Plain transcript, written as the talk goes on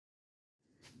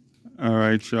All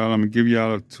right, y'all. I'm gonna give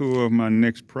y'all a tour of my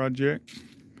next project.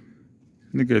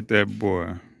 Look at that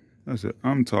boy. That's what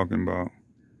I'm talking about.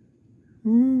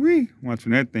 Ooh-wee.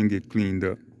 Watching that thing get cleaned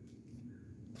up.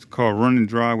 It's called running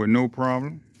dry with no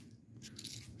problem.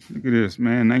 Look at this,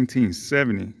 man.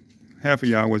 1970. Half of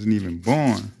y'all wasn't even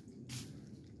born.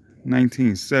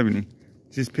 1970.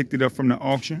 Just picked it up from the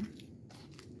auction.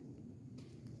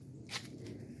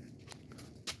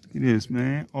 Look at this,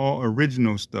 man. All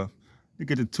original stuff.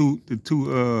 Look at the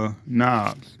two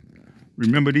knobs.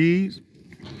 Remember these?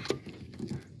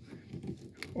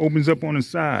 Opens up on the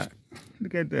side.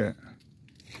 Look at that.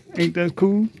 Ain't that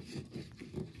cool?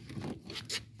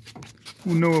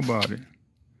 Who know about it?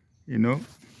 You know?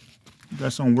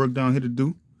 Got some work down here to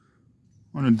do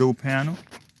on the door panel.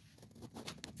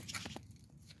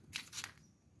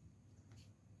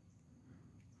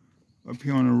 Up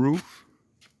here on the roof.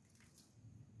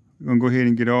 We're gonna go ahead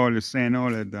and get all the sand,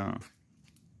 all that down.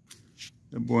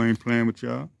 That boy ain't playing with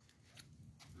y'all.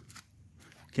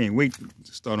 Can't wait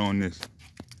to start on this.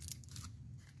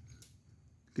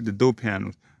 Look at the door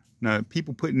panels. Now,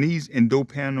 people putting these in door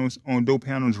panels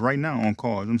right now on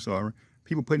cars. I'm sorry.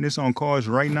 People putting this on cars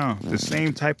right now. The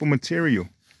same type of material.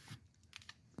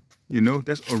 You know,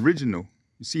 that's original.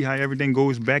 You see how everything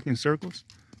goes back in circles?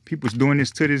 People's doing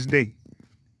this to this day.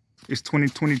 It's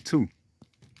 2022.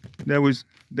 That was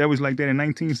like that in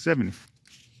 1970.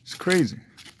 It's crazy.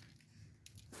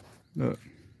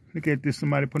 Look at this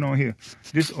somebody put on here.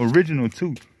 This original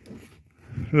too.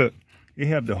 Look, they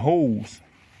have the holes.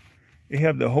 They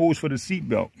have the holes for the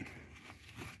seatbelt.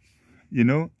 You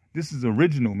know, this is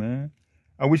original, man.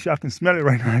 I wish y'all can smell it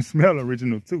right now. I smell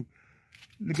original too.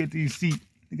 Look at these seat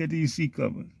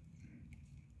covers.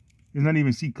 It's not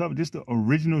even seat cover. This is the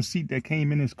original seat that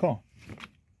came in this car.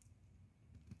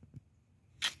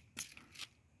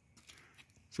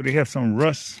 So they have some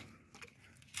rust.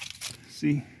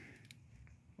 See?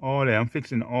 All that. I'm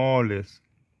fixing all this.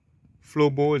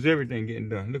 Floorboards, everything getting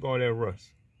done. Look at all that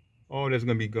rust. All that's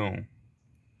going to be gone.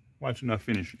 Watch when I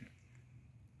finish it.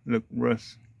 Look,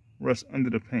 rust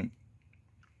under the paint.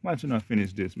 Watch when I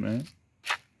finish this, man.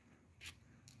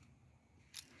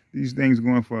 These things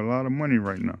going for a lot of money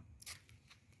right now.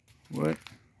 What?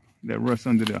 That rust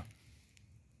under there.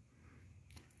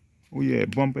 Oh yeah,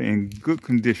 bumper in good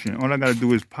condition. All I gotta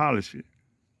do is polish it.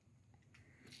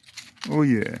 Oh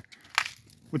yeah.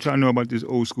 What y'all know about this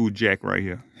old school jack right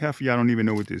here? Half of y'all don't even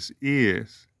know what this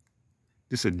is.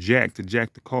 This a jack to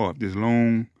jack the car up. This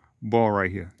long bar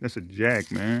right here. That's a jack,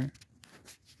 man.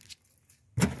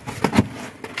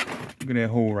 Look at that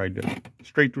hole right there.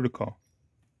 Straight through the car.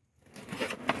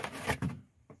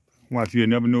 Watch, you'll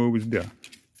never know it was there.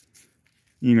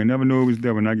 You ain't gonna never know it was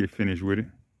there when I get finished with it.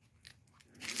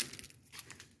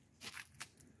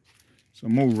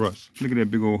 Some more rust. Look at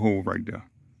that big old hole right there.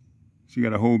 She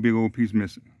got a whole big old piece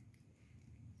missing.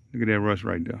 Look at that rust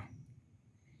right there.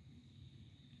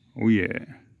 Oh yeah.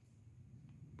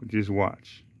 But just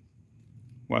watch.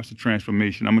 Watch the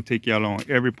transformation. I'm gonna take y'all on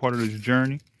every part of this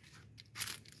journey.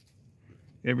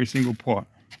 Every single part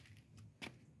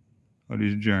of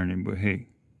this journey. But hey,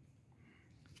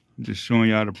 I'm just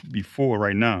showing y'all the before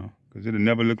right now, because it'll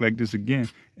never look like this again.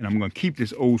 And I'm gonna keep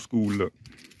this old school look.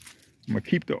 I'm gonna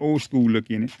keep the old school look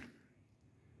in it.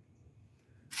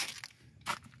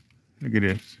 Look at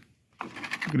this.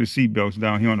 Look at the seat belts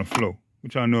down here on the floor.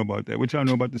 What y'all know about that? What y'all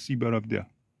know about the seat belt up there?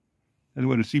 That's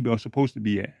where the seat belt's supposed to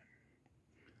be at.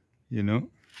 You know?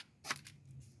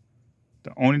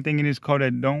 The only thing in this car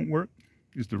that don't work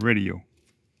is the radio.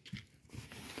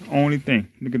 The only thing.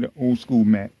 Look at the old school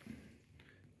mat.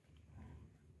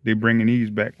 They bringing these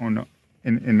back on the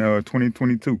in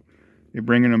 2022. They're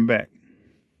bringing them back.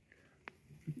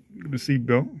 Look at the seat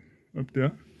belt up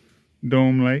there.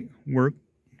 Dome light work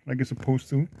like it's supposed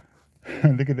to.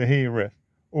 Look at the headrest.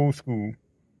 Old school.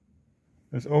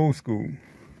 That's old school.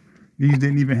 These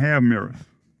didn't even have mirrors.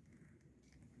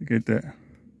 Look at that.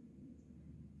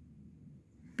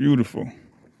 Beautiful.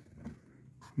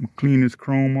 I'm gonna clean this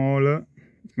chrome all up.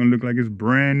 It's gonna look like it's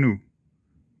brand new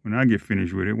when I get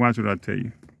finished with it. Watch what I tell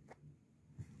you.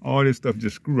 All this stuff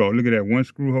just screw out. Look at that one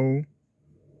screw hole.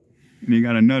 And you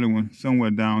got another one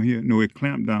somewhere down here. No, it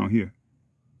clamped down here.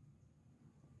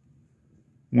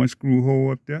 One screw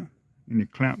hole up there, and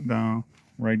it clamped down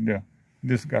right there.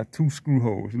 This got two screw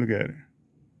holes. Look at it.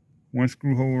 One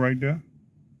screw hole right there,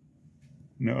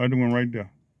 and the other one right there.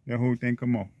 That whole thing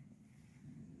come off.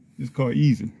 It's called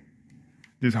easy.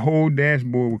 This whole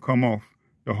dashboard will come off.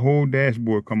 The whole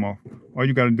dashboard come off. All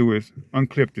you got to do is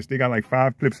unclip this. They got like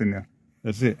 5 clips in there.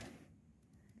 That's it.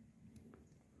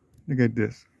 Look at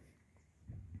this.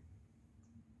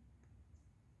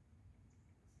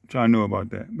 What y'all know about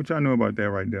that? What y'all know about that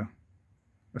right there?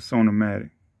 A Sonomatic.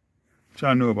 What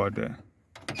y'all know about that?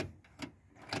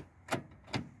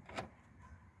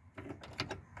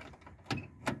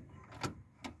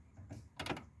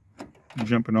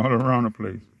 Jumping all around the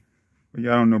place. But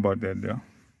y'all don't know about that though.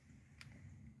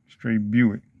 Straight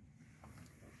Buick.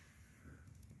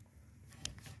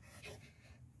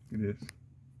 Look at this.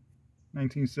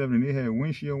 1970, they had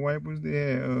windshield wipers, they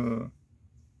had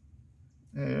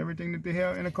everything that they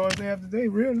have in the cars they have today,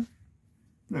 really.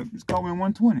 Look, this car went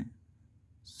 120.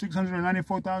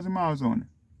 694,000 miles on it.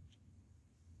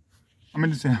 I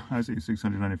mean, I say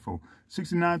 694.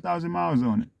 69,000 miles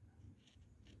on it.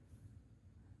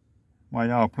 Why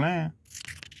y'all playing?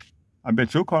 I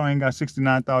bet your car ain't got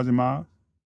 69,000 miles.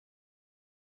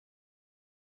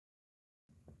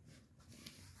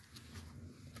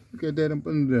 Look at that up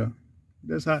under there.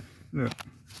 That's how, look.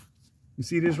 You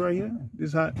see this right here?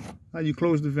 This is how you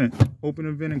close the vent. Open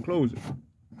the vent and close it.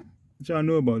 What y'all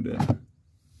know about that?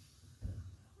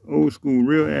 Old school,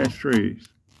 real ashtrays.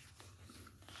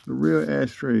 The real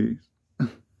ashtrays.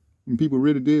 When people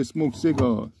really did smoke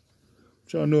cigars.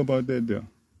 What y'all know about that there?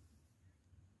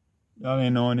 Y'all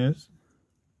ain't knowing this.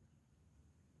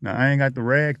 Now, I ain't got the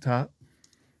rag top.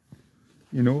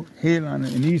 You know, headliner,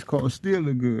 and these cars still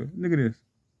look good. Look at this.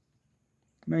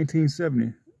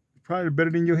 1970. Probably better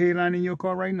than your headline in your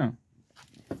car right now.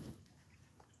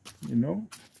 You know?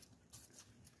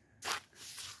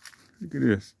 Look at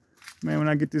this. Man, when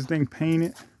I get this thing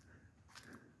painted,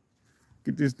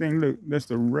 get this thing, look, that's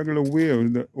the regular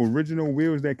wheels, the original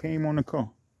wheels that came on the car.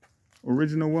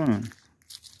 Original ones.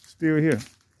 Still here.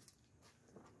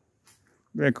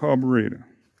 That carburetor.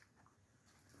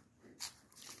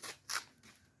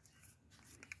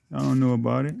 Y'all don't know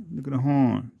about it. Look at the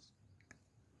horns.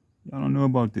 Y'all don't know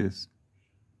about this.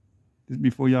 This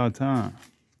before y'all time.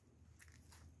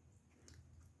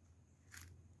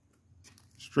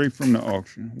 Straight from the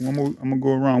auction. One more. I'm gonna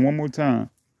go around one more time.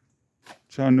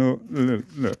 Y'all know.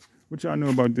 Look. What y'all know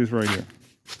about this right here?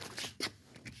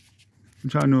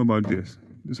 What y'all know about this?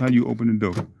 This is how you open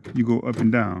the door. You go up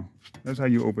and down. That's how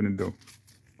you open the door.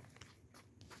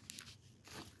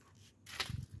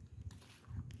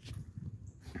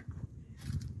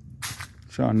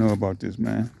 What y'all know about this,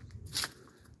 man?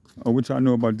 Oh, what y'all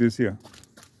know about this here?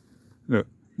 Look,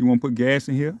 you want to put gas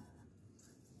in here?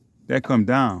 That come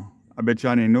down. I bet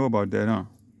y'all didn't know about that, huh?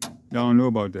 Y'all don't know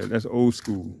about that. That's old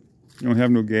school. You don't have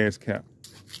no gas cap.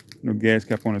 No gas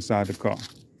cap on the side of the car.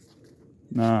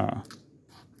 Nah.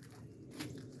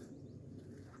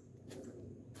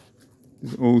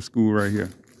 This is old school right here.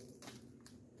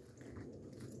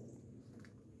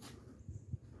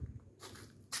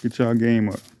 Get y'all game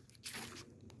up.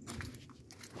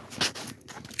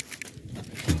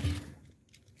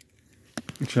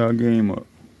 Get y'all game up.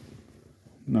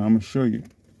 Now I'm gonna show you.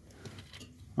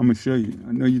 I'm gonna show you.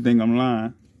 I know you think I'm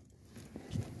lying.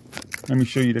 Let me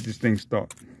show you that this thing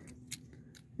starts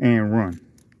and run.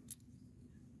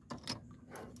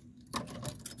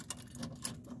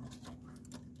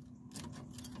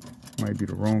 Might be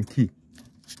the wrong key.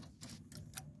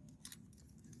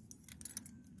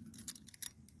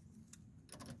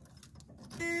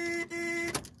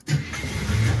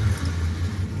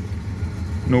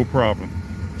 No problem.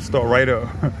 Start right up.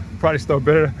 Probably start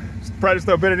better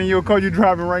than your car you're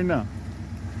driving right now.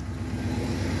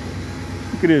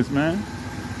 Look at this, man.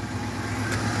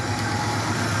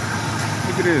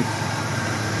 Look at this.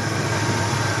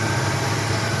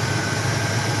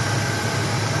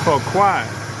 It's called quiet.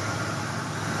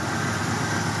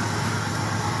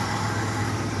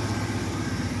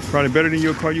 Probably better than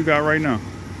your car you got right now.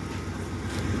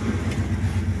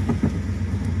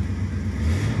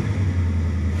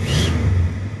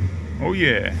 Oh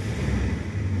yeah.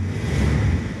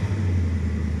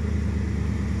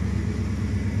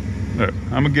 Look,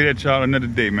 I'm gonna get at y'all another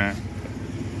day, man.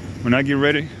 When I get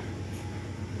ready,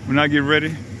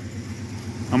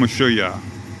 I'm gonna show y'all.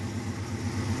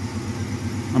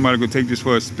 I'm about to go take this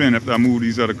for a spin after I move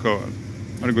these other cars.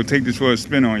 I'm gonna go take this for a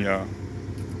spin on y'all.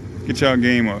 Get y'all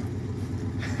game up.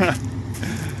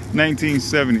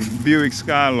 1970 Buick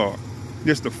Skylark.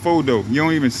 Just a photo. You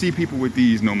don't even see people with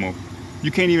these no more. You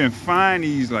can't even find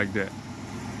these like that.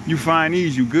 You find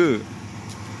these, you good.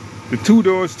 The two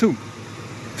doors too.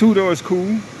 Two doors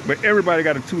cool, but everybody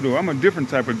got a two door. I'm a different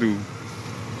type of dude.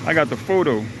 I got the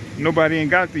photo. Nobody ain't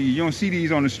got these. You don't see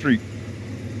these on the street.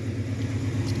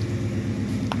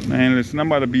 Man, listen, I'm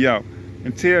about to be out.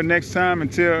 Until next time,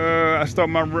 until I start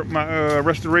my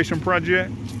restoration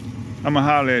project, I'm gonna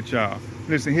holler at y'all.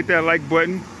 Listen, hit that like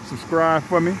button, subscribe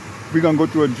for me. We're gonna go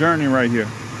through a journey right here.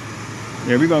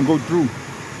 Yeah, we're gonna go through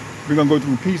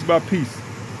piece by piece.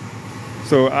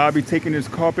 So I'll be taking this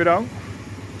carpet out,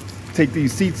 take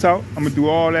these seats out. I'm gonna do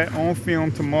all that on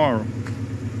film tomorrow.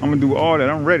 I'm gonna do all that.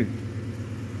 I'm ready.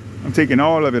 I'm taking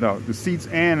all of it out, the seats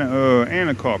and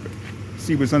the carpet.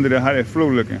 See what's under there, how that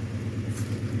floor looking.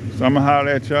 So I'm gonna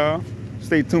holler at y'all.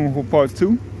 Stay tuned for part 2,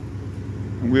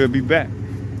 and we'll be back.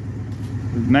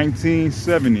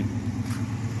 1970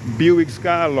 Buick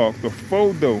Skylark, the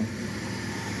photo.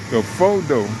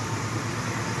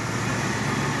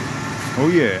 Oh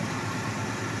yeah.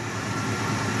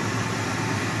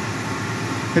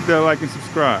 Hit that like and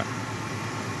subscribe.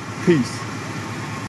 Peace.